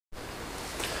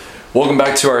Welcome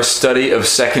back to our study of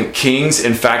 2 Kings.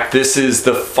 In fact, this is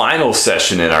the final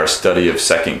session in our study of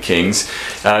 2 Kings.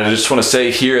 And I just want to say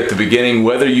here at the beginning,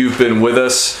 whether you've been with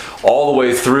us all the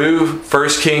way through 1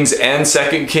 Kings and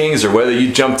 2 Kings, or whether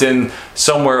you jumped in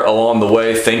somewhere along the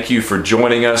way, thank you for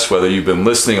joining us. Whether you've been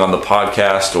listening on the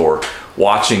podcast or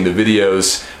watching the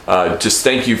videos, just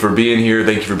thank you for being here.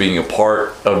 Thank you for being a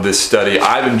part of this study.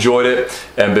 I've enjoyed it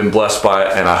and been blessed by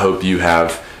it, and I hope you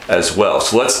have as well.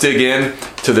 So let's dig in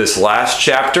to this last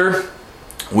chapter.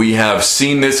 We have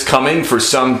seen this coming for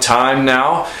some time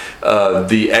now.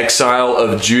 The exile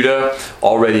of Judah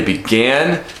already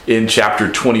began in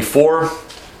chapter 24,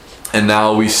 and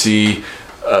now we see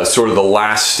sort of the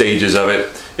last stages of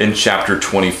it in chapter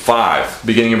 25.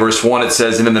 Beginning in verse 1, it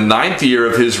says, "And in the 9th year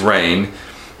of his reign,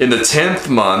 in the 10th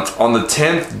month, on the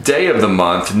 10th day of the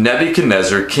month,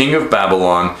 Nebuchadnezzar, king of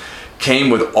Babylon,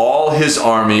 came with all his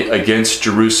army against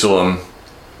Jerusalem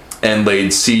and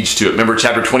laid siege to it." Remember,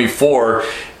 chapter 24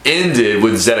 ended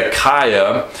with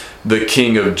Zedekiah, the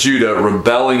king of Judah,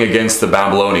 rebelling against the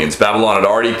Babylonians. Babylon had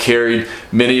already carried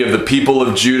many of the people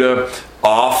of Judah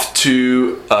off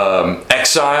to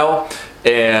exile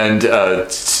and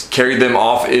carried them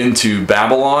off into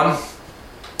Babylon.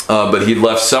 But he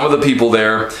left some of the people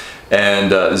there,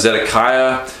 and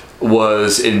Zedekiah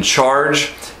was in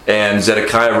charge. And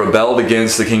Zedekiah rebelled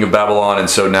against the king of Babylon, and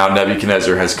so now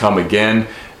Nebuchadnezzar has come again,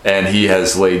 and he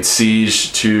has laid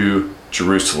siege to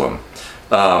Jerusalem.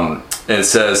 And it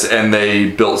says, "And they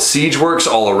built siege works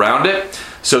all around it.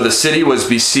 So the city was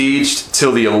besieged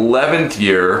till the 11th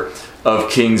year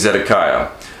of King Zedekiah.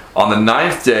 On the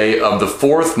 9th day of the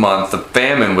 4th month, the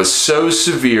famine was so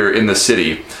severe in the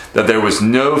city that there was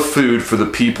no food for the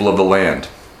people of the land."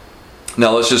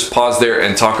 Now let's just pause there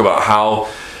and talk about how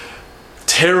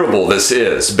terrible this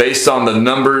is. Based on the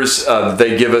numbers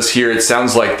they give us here, it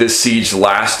sounds like this siege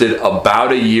lasted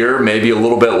about a year, maybe a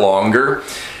little bit longer.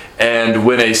 And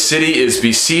when a city is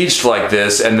besieged like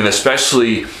this, and then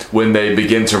especially when they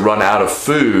begin to run out of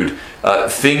food,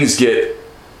 things get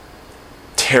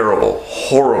terrible,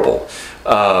 horrible.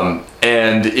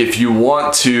 And if you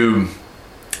want to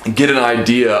get an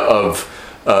idea of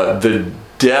the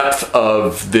depth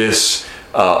of this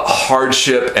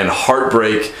hardship and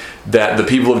heartbreak that the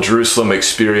people of Jerusalem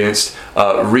experienced,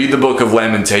 read the book of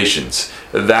Lamentations.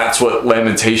 That's what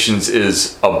Lamentations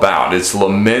is about. It's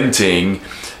lamenting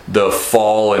the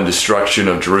fall and destruction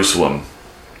of Jerusalem.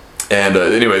 And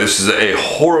anyway, this is a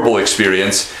horrible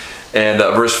experience. And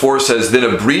verse 4 says, "Then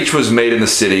a breach was made in the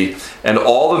city, and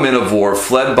all the men of war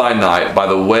fled by night by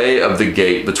the way of the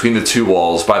gate between the two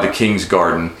walls by the king's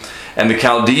garden. And the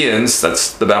Chaldeans," that's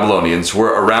the Babylonians, "were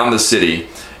around the city,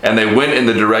 and they went in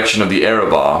the direction of the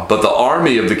Arabah. But the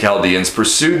army of the Chaldeans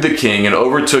pursued the king and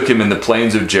overtook him in the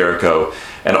plains of Jericho,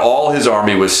 and all his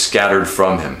army was scattered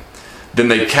from him. Then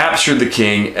they captured the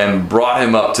king and brought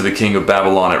him up to the king of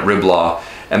Babylon at Riblah,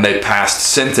 and they passed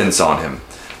sentence on him.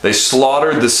 They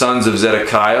slaughtered the sons of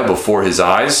Zedekiah before his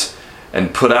eyes,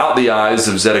 and put out the eyes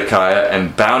of Zedekiah,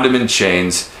 and bound him in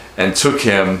chains, and took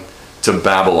him to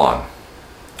Babylon."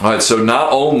 All right, so not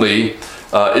only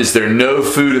is there no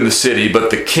food in the city, but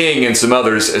the king and some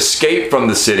others escape from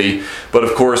the city. But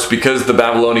of course, because the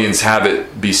Babylonians have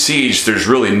it besieged, there's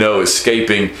really no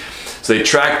escaping. So they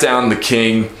track down the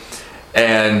king,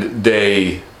 and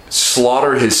they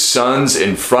slaughter his sons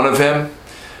in front of him,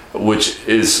 which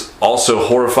is also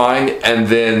horrifying. And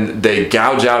then they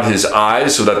gouge out his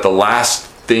eyes so that the last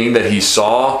thing that he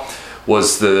saw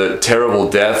was the terrible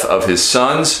death of his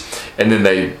sons. And then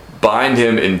they bind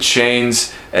him in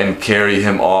chains and carry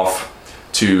him off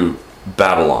to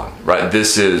Babylon, right?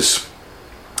 This is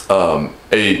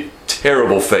a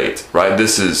terrible fate, right?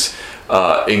 This is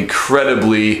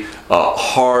incredibly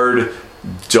hard,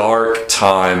 dark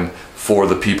time for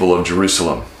the people of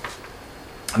Jerusalem.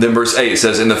 Then verse 8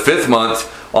 says, "In the 5th month,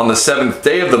 on the 7th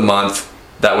day of the month,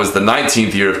 that was the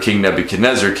 19th year of King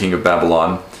Nebuchadnezzar, king of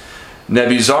Babylon,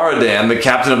 Nebuzaradan, the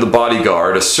captain of the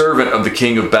bodyguard, a servant of the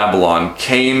king of Babylon,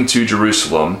 came to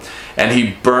Jerusalem, and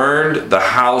he burned the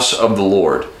house of the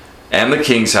Lord, and the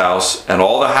king's house, and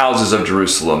all the houses of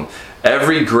Jerusalem.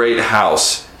 Every great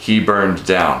house he burned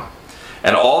down.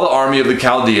 And all the army of the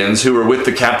Chaldeans who were with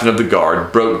the captain of the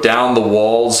guard broke down the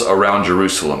walls around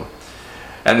Jerusalem.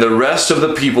 And the rest of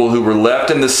the people who were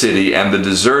left in the city, and the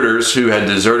deserters who had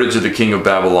deserted to the king of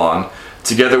Babylon,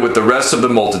 together with the rest of the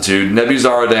multitude,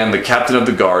 Nebuzaradan, the captain of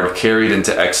the guard, carried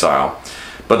into exile.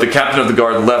 But the captain of the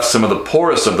guard left some of the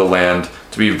poorest of the land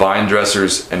to be vine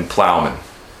dressers and plowmen."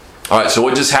 All right, so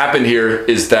what just happened here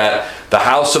is that the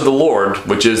house of the Lord,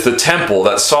 which is the temple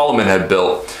that Solomon had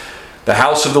built, the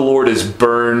house of the Lord is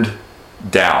burned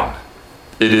down.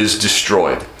 It is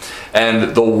destroyed.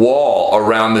 and the wall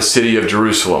around the city of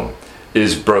Jerusalem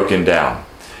is broken down.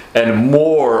 And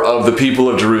more of the people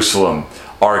of Jerusalem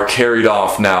are carried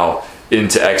off now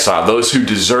into exile. Those who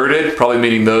deserted, probably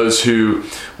meaning those who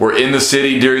were in the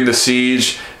city during the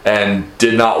siege and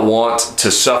did not want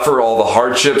to suffer all the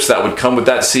hardships that would come with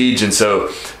that siege, and so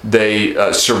they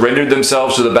surrendered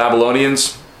themselves to the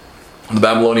Babylonians. The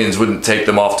Babylonians wouldn't take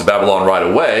them off to Babylon right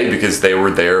away because they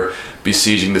were there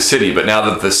besieging the city. But now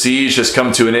that the siege has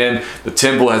come to an end, the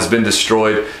temple has been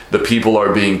destroyed, the people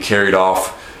are being carried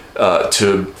off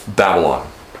to Babylon.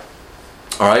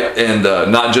 All right, and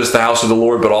not just the house of the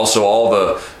Lord, but also all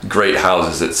the great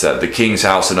houses, it said. The king's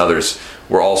house and others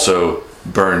were also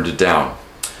burned down.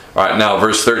 All right, now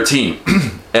verse 13.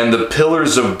 And the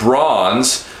pillars of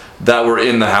bronze that were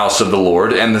in the house of the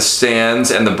Lord, and the stands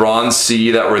and the bronze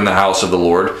sea that were in the house of the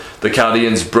Lord, the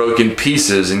Chaldeans broke in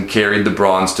pieces and carried the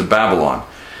bronze to Babylon.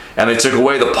 And they took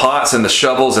away the pots and the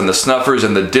shovels and the snuffers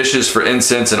and the dishes for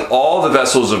incense and all the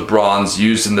vessels of bronze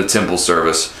used in the temple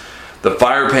service, the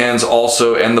fire pans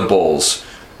also and the bowls.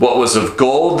 What was of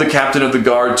gold the captain of the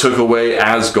guard took away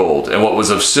as gold, and what was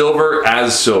of silver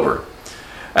as silver.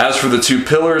 As for the two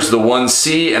pillars, the one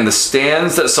sea, and the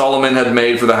stands that Solomon had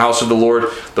made for the house of the Lord,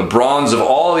 the bronze of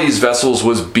all these vessels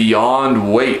was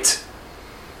beyond weight.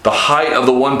 The height of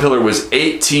the one pillar was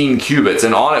 18 cubits,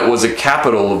 and on it was a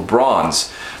capital of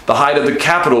bronze. The height of the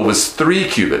capital was 3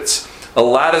 cubits. A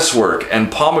lattice work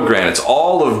and pomegranates,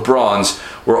 all of bronze,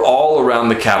 were all around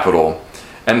the capital,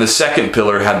 and the second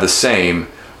pillar had the same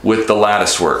with the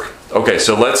lattice work. Okay,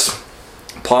 so let's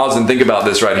pause and think about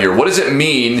this right here. What does it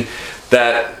mean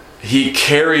that he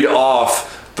carried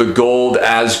off the gold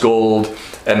as gold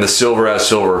and the silver as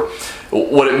silver?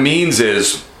 What it means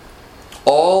is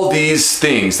all these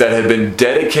things that have been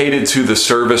dedicated to the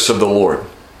service of the Lord,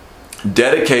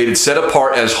 dedicated, set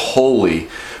apart as holy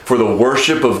for the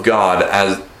worship of God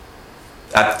as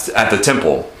at the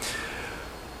temple.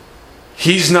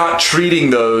 He's not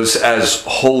treating those as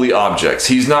holy objects.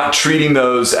 He's not treating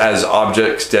those as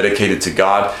objects dedicated to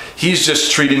God. He's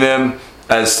just treating them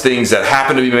as things that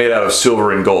happen to be made out of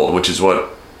silver and gold, which is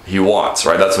what he wants,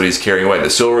 right? That's what he's carrying away.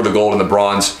 The silver, the gold, and the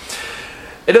bronze.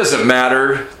 It doesn't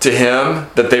matter to him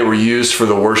that they were used for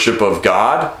the worship of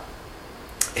God.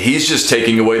 He's just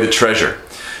taking away the treasure,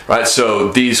 right?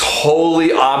 So these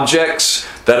holy objects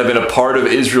that have been a part of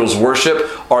Israel's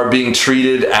worship are being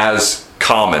treated as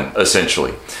common,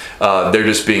 essentially. They're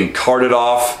just being carted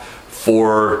off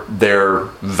for their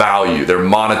value, their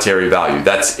monetary value.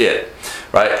 That's it,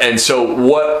 right? And so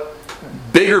what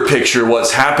bigger picture,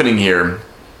 what's happening here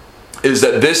is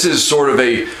that this is sort of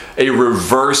a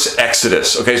reverse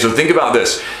exodus. Okay, so think about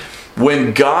this.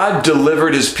 When God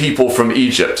delivered his people from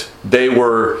Egypt, they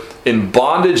were in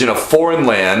bondage in a foreign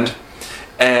land,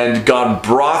 and God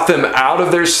brought them out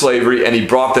of their slavery and he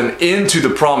brought them into the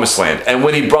promised land. And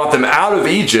when he brought them out of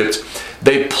Egypt,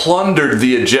 they plundered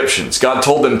the Egyptians. God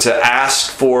told them to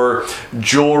ask for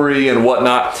jewelry and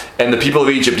whatnot, and the people of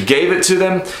Egypt gave it to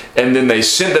them, and then they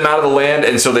sent them out of the land.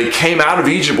 And so they came out of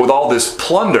Egypt with all this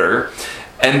plunder,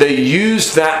 and they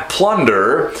used that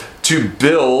plunder to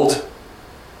build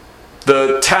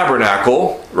the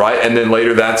tabernacle, right? And then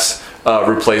later that's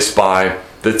replaced by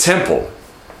the temple.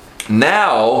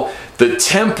 Now the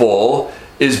temple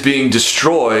is being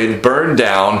destroyed, burned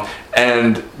down,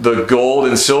 and the gold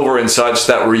and silver and such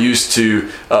that were used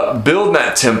to build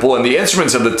that temple and the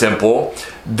instruments of the temple,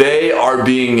 they are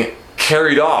being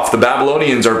carried off. The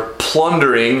Babylonians are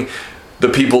plundering the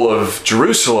people of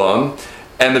Jerusalem,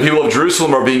 and the people of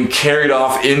Jerusalem are being carried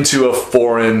off into a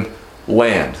foreign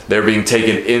land. They're being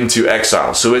taken into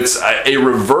exile. So it's a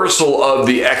reversal of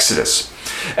the Exodus.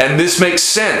 And this makes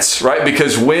sense, right?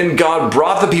 Because when God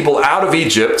brought the people out of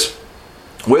Egypt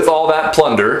with all that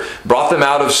plunder, brought them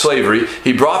out of slavery,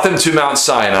 he brought them to Mount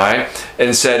Sinai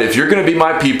and said, if you're going to be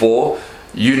my people,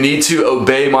 you need to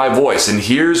obey my voice. And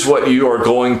here's what you are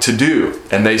going to do.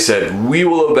 And they said, we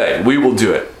will obey. We will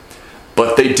do it.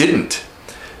 But they didn't.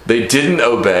 They didn't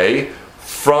obey.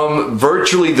 From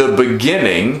virtually the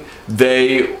beginning,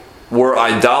 they were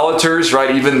idolaters,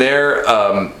 right? Even there,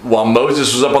 while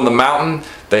Moses was up on the mountain,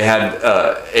 they had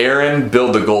Aaron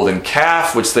build the golden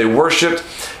calf, which they worshipped,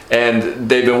 and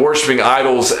they've been worshiping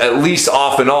idols at least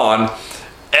off and on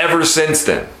ever since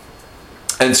then.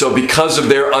 And so because of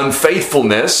their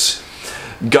unfaithfulness,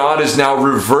 God is now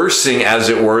reversing, as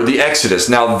it were, the Exodus.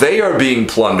 Now they are being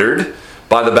plundered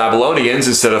by the Babylonians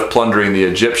instead of plundering the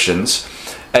Egyptians.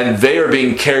 And they are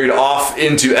being carried off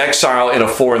into exile in a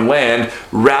foreign land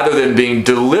rather than being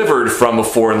delivered from a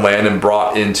foreign land and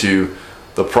brought into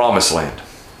the promised land.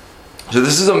 So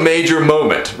this is a major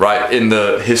moment, right, in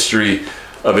the history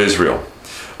of Israel.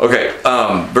 Okay,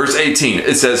 verse 18,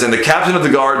 it says, "And the captain of the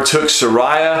guard took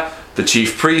Sariah, the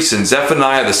chief priest, and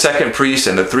Zephaniah, the second priest,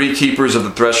 and the 3 keepers of the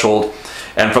threshold.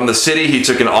 And from the city he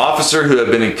took an officer who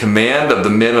had been in command of the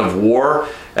men of war,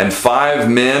 and 5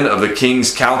 men of the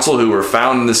king's council who were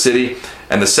found in the city,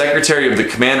 and the secretary of the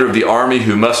commander of the army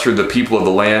who mustered the people of the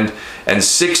land, and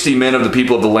 60 men of the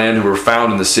people of the land who were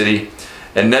found in the city.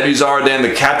 And Nebuzaradan, the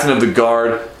captain of the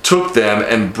guard, took them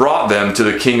and brought them to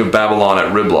the king of Babylon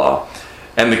at Riblah.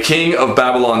 And the king of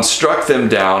Babylon struck them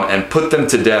down and put them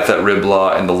to death at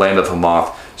Riblah in the land of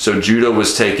Hamath. So Judah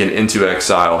was taken into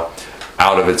exile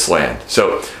out of its land."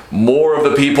 So more of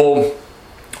the people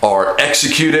are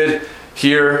executed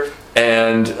here,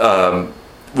 and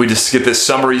we just get this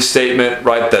summary statement,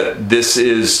 right, that this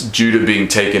is Judah being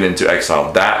taken into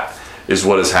exile. That is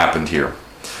what has happened here.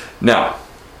 Now,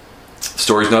 the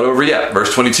story's not over yet.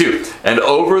 Verse 22, "And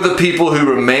over the people who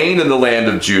remained in the land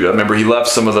of Judah," remember he left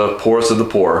some of the poorest of the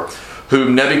poor,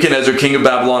 "whom Nebuchadnezzar king of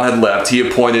Babylon had left, he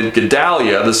appointed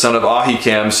Gedaliah the son of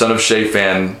Ahikam, son of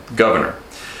Shaphan, governor.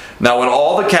 Now when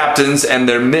all the captains and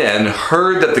their men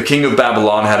heard that the king of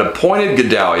Babylon had appointed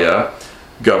Gedaliah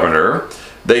governor,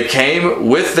 they came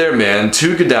with their men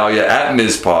to Gedaliah at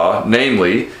Mizpah,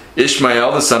 namely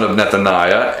Ishmael the son of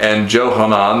Nethaniah, and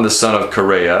Johanan the son of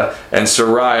Kareah, and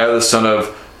Sariah the son of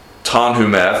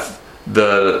Tanhumeth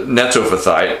the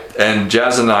Netophathite, and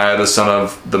Jazaniah the son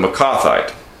of the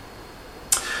Maacathite.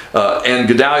 And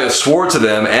Gedaliah swore to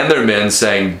them and their men,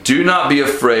 saying, 'Do not be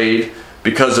afraid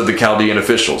because of the Chaldean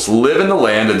officials. Live in the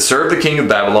land and serve the king of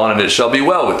Babylon, and it shall be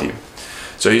well with you.'"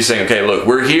 So he's saying, okay, look,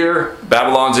 we're here,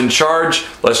 Babylon's in charge,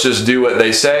 let's just do what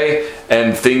they say,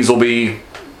 and things will be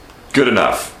good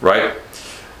enough, right?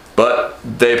 But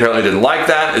they apparently didn't like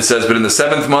that. It says, "But in the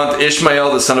 7th month,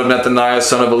 Ishmael, the son of Nethaniah,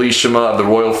 son of Elishama of the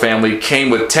royal family, came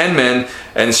with 10 men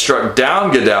and struck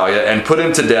down Gedaliah and put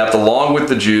him to death along with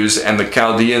the Jews and the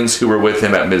Chaldeans who were with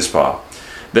him at Mizpah.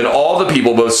 Then all the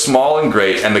people, both small and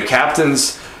great, and the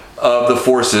captains of the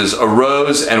forces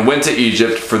arose and went to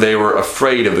Egypt, for they were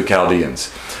afraid of the Chaldeans."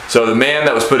 So the man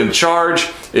that was put in charge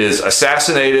is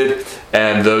assassinated,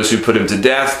 and those who put him to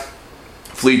death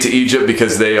flee to Egypt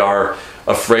because they are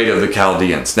afraid of the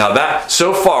Chaldeans. Now that,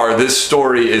 so far, this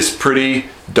story is pretty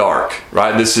dark,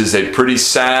 right? This is a pretty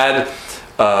sad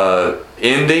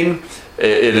ending.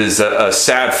 It is a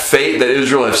sad fate that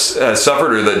Israel has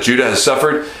suffered, or that Judah has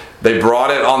suffered. They brought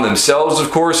it on themselves,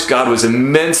 of course. God was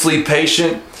immensely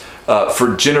patient. For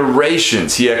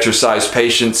generations, he exercised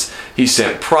patience. He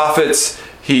sent prophets.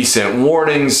 He sent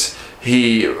warnings.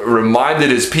 He reminded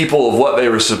his people of what they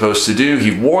were supposed to do. He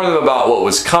warned them about what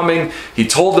was coming. He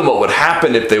told them what would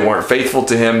happen if they weren't faithful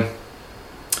to him.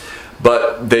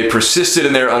 But they persisted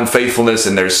in their unfaithfulness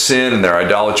and their sin and their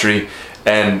idolatry.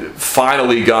 And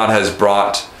finally, God has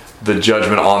brought the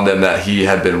judgment on them that he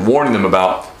had been warning them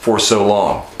about for so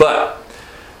long. But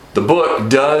the book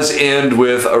does end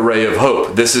with a ray of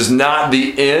hope. This is not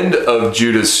the end of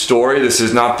Judah's story. This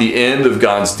is not the end of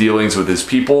God's dealings with his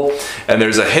people. And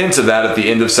there's a hint of that at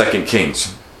the end of 2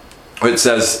 Kings. It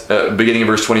says, beginning in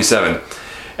verse 27,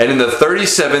 "And in the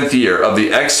 37th year of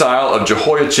the exile of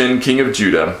Jehoiachin, king of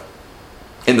Judah,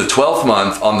 in the 12th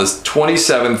month, on the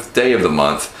 27th day of the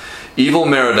month,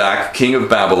 Evil-Merodach, king of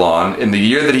Babylon, in the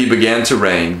year that he began to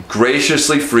reign,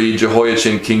 graciously freed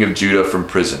Jehoiachin, king of Judah, from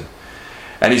prison.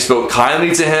 And he spoke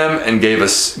kindly to him and gave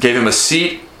him a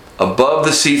seat above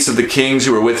the seats of the kings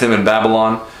who were with him in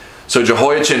Babylon. So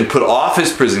Jehoiachin put off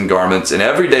his prison garments, and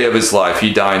every day of his life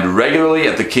he dined regularly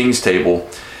at the king's table.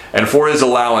 And for his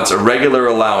allowance, a regular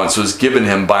allowance was given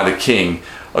him by the king,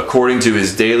 according to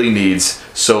his daily needs,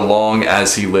 so long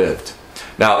as he lived."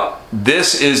 Now,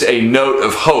 this is a note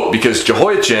of hope, because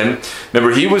Jehoiachin,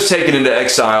 remember, he was taken into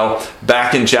exile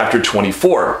back in chapter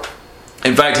 24.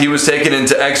 In fact, he was taken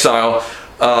into exile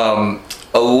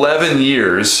 11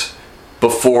 years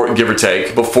before, give or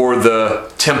take, before the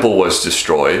temple was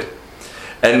destroyed.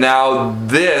 And now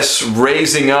this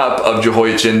raising up of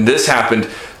Jehoiachin, this happened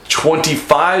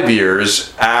 25 years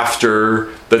after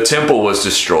the temple was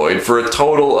destroyed, for a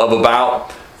total of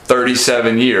about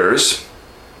 37 years.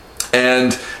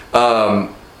 And so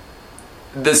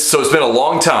it's been a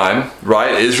long time,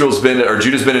 right? Judah's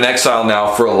been in exile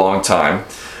now for a long time.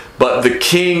 But the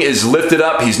king is lifted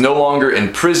up. He's no longer in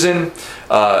prison.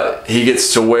 He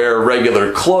gets to wear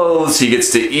regular clothes. He gets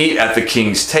to eat at the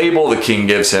king's table. The king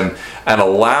gives him an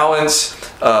allowance.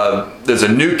 There's a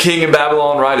new king in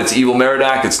Babylon, right? It's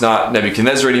Evil-Merodach. It's not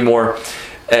Nebuchadnezzar anymore.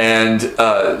 And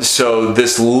so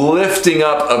this lifting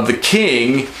up of the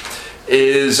king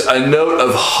is a note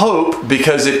of hope,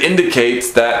 because it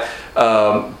indicates that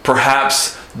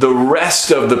perhaps the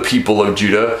rest of the people of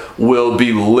Judah will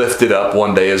be lifted up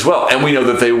one day as well. And we know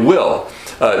that they will.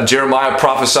 Jeremiah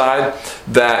prophesied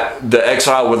that the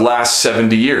exile would last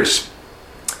 70 years.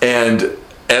 And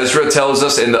Ezra tells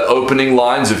us in the opening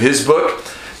lines of his book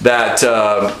that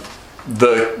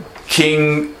the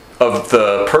king of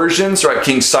the Persians, right,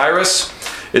 King Cyrus,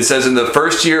 it says, in the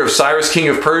first year of Cyrus, king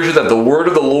of Persia, that the word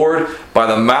of the Lord by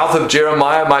the mouth of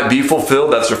Jeremiah might be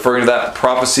fulfilled. That's referring to that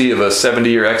prophecy of a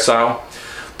 70-year exile.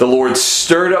 The Lord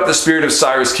stirred up the spirit of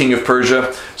Cyrus, king of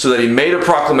Persia, so that he made a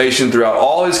proclamation throughout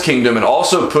all his kingdom and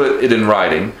also put it in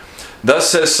writing. Thus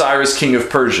says Cyrus, king of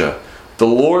Persia, the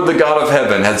Lord, the God of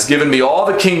heaven, has given me all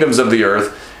the kingdoms of the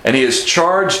earth, and he has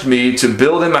charged me to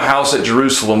build him a house at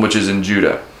Jerusalem, which is in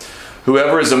Judah.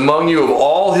 Whoever is among you of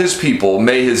all his people,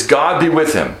 may his God be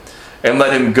with him, and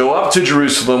let him go up to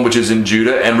Jerusalem, which is in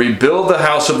Judah, and rebuild the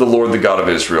house of the Lord, the God of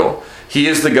Israel. He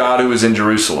is the God who is in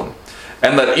Jerusalem.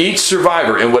 And let each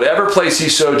survivor, in whatever place he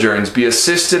sojourns, be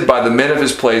assisted by the men of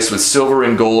his place with silver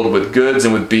and gold, with goods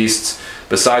and with beasts,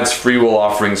 besides freewill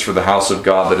offerings for the house of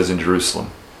God that is in Jerusalem.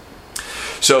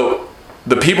 So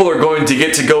the people are going to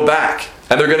get to go back,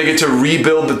 and they're going to get to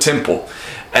rebuild the temple.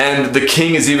 And the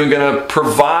king is even going to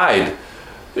provide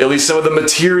at least some of the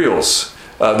materials,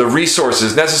 the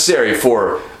resources necessary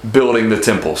for building the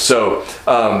temple. So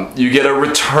you get a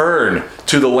return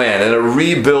to the land and a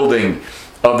rebuilding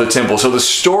of the temple. So the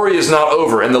story is not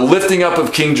over. And the lifting up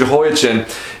of King Jehoiachin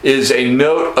is a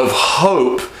note of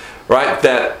hope, right?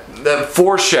 That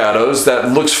foreshadows,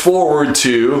 that looks forward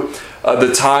to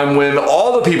the time when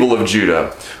all the people of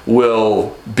Judah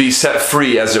will be set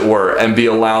free, as it were, and be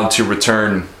allowed to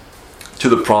return to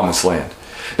the promised land.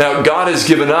 Now, God has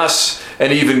given us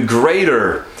an even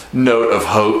greater note of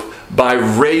hope by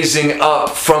raising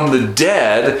up from the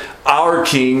dead our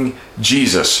King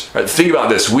Jesus. Right? Think about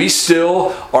this. We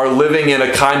still are living in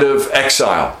a kind of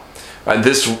exile. Right?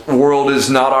 This world is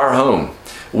not our home.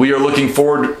 We are looking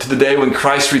forward to the day when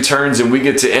Christ returns and we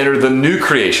get to enter the new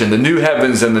creation, the new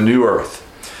heavens and the new earth.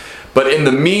 But in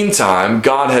the meantime,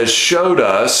 God has showed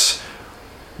us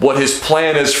what his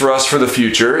plan is for us for the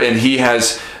future, and he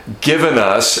has given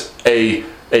us a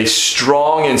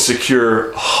strong and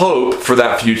secure hope for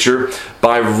that future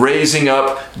by raising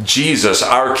up Jesus,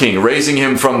 our King, raising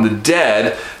him from the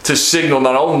dead to signal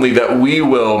not only that we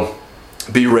will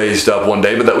be raised up one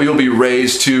day, but that we will be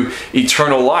raised to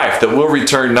eternal life, that we'll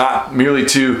return not merely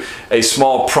to a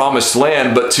small promised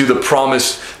land, but to the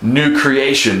promised new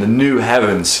creation, the new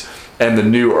heavens and the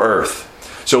new earth.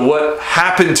 So what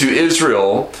happened to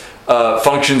Israel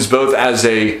functions both as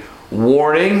a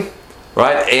warning,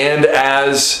 right, and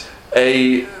as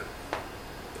a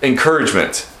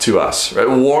encouragement to us. Right?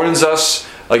 It warns us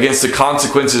against the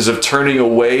consequences of turning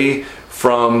away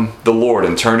from the Lord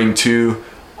and turning to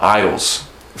idols.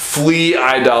 Flee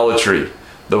idolatry,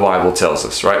 the Bible tells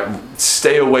us, right?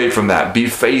 Stay away from that. Be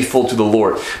faithful to the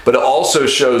Lord. But it also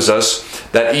shows us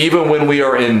that even when we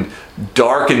are in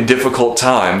dark and difficult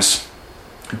times,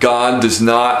 God does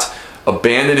not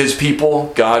abandon his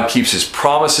people. God keeps his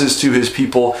promises to his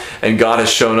people. And God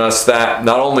has shown us that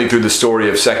not only through the story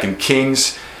of 2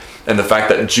 Kings and the fact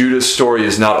that Judah's story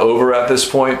is not over at this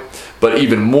point, but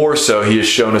even more so, he has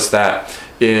shown us that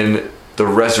in the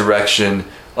resurrection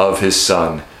of his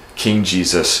son, King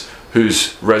Jesus,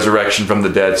 whose resurrection from the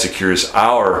dead secures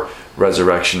our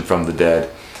resurrection from the dead.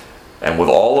 And with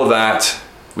all of that,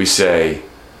 we say,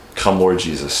 come Lord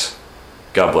Jesus.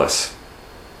 God bless.